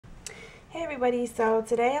Hey everybody, so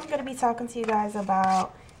today I'm going to be talking to you guys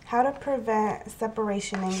about how to prevent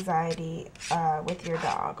separation anxiety with your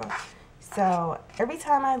dog. So every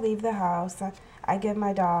time I leave the house, I give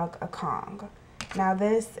my dog a Kong. Now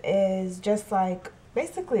this is just like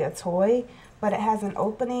basically a toy, but it has an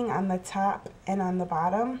opening on the top and on the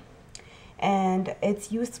bottom. And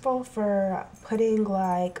it's useful for putting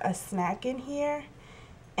like a snack in here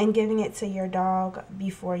and giving it to your dog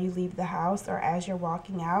before you leave the house or as you're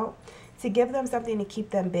walking out, to give them something to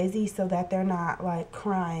keep them busy so that they're not like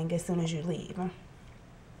crying as soon as you leave.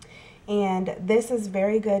 And this is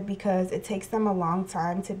very good because it takes them a long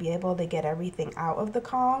time to be able to get everything out of the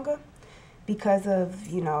Kong because of,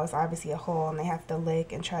 you know, it's obviously a hole and they have to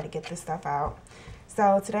lick and try to get this stuff out.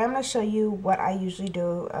 So today I'm going to show you what I usually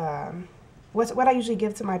do, what I usually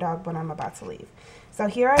give to my dog when I'm about to leave. So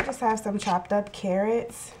here I just have some chopped up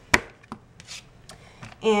carrots.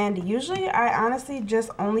 And usually I honestly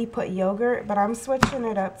just only put yogurt, but I'm switching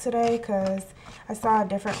it up today because I saw a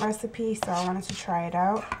different recipe, so I wanted to try it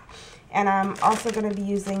out. And I'm also going to be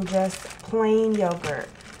using just plain yogurt,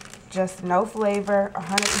 just no flavor,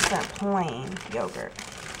 100% plain yogurt.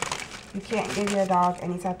 You can't give your dog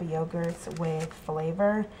any type of yogurts with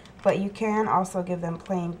flavor, but you can also give them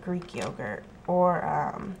plain Greek yogurt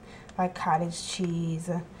or like cottage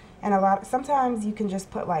cheese. And sometimes you can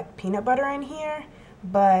just put like peanut butter in here.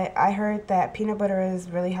 But I heard that peanut butter is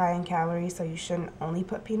really high in calories, so you shouldn't only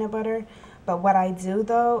put peanut butter. But what I do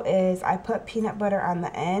though is I put peanut butter on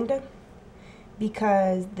the end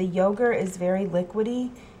because the yogurt is very liquidy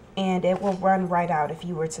and it will run right out if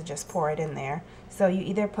you were to just pour it in there. So you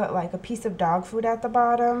either put like a piece of dog food at the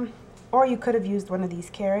bottom, or you could have used one of these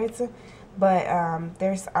carrots, but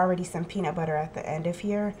there's already some peanut butter at the end of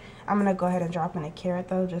here. I'm going to go ahead and drop in a carrot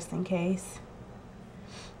though, just in case.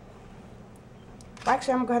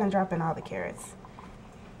 Actually, I'm going to go ahead and drop in all the carrots.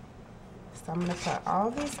 So I'm going to put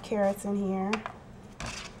all these carrots in here.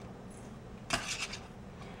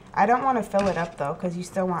 I don't want to fill it up though, because you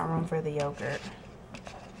still want room for the yogurt.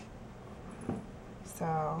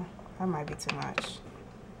 So that might be too much.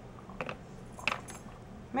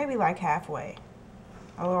 Maybe like halfway.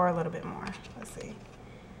 Or a little bit more. Let's see.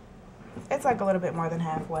 It's like a little bit more than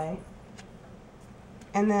halfway.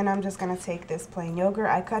 And then I'm just going to take this plain yogurt.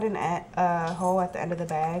 I cut a hole at the end of the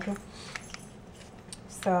bag.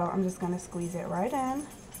 So I'm just going to squeeze it right in.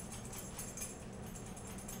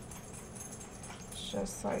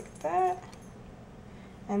 Just like that.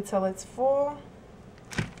 Until it's full.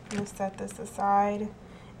 I'm going to set this aside.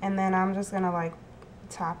 And then I'm just going to like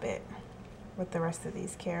top it with the rest of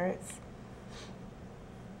these carrots.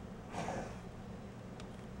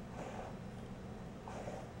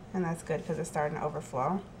 And that's good because it's starting to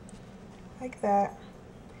overflow like that.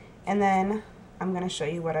 And then I'm going to show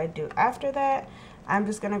you what I do after that. I'm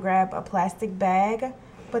just going to grab a plastic bag,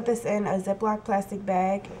 put this in a Ziploc plastic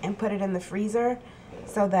bag, and put it in the freezer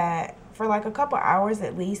so that for like a couple hours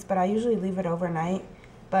at least, but I usually leave it overnight.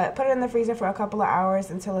 But put it in the freezer for a couple of hours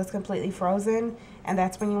until it's completely frozen, and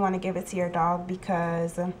that's when you want to give it to your dog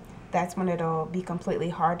because that's when it'll be completely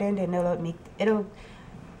hardened and it'll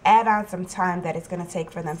add on some time that it's going to take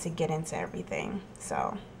for them to get into everything.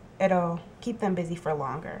 So it'll keep them busy for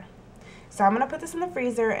longer. So I'm going to put this in the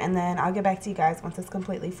freezer and then I'll get back to you guys once it's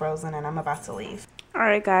completely frozen and I'm about to leave.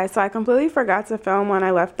 Alright guys, so I completely forgot to film when I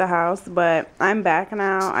left the house, but I'm back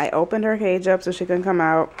now. I opened her cage up so she can come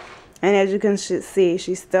out. And as you can see,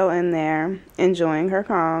 she's still in there enjoying her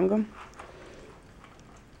Kong.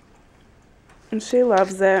 And she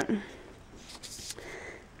loves it.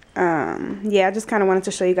 Yeah, I just kind of wanted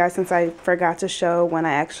to show you guys since I forgot to show when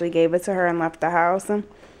I actually gave it to her and left the house.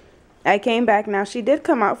 I came back now. She did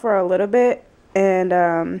come out for a little bit, and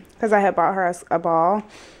because I had bought her a ball,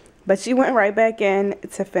 but she went right back in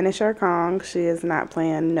to finish her Kong. She is not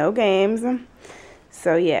playing no games.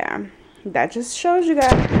 So yeah, that just shows you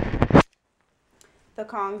guys the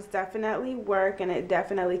Kongs definitely work and it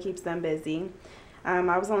definitely keeps them busy.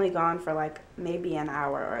 I was only gone for like maybe an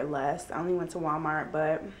hour or less. I only went to Walmart,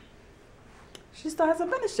 but she still hasn't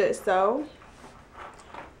finished it, so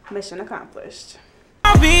mission accomplished.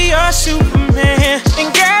 I'll be your Superman,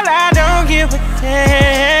 and girl, I don't give a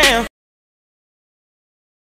damn.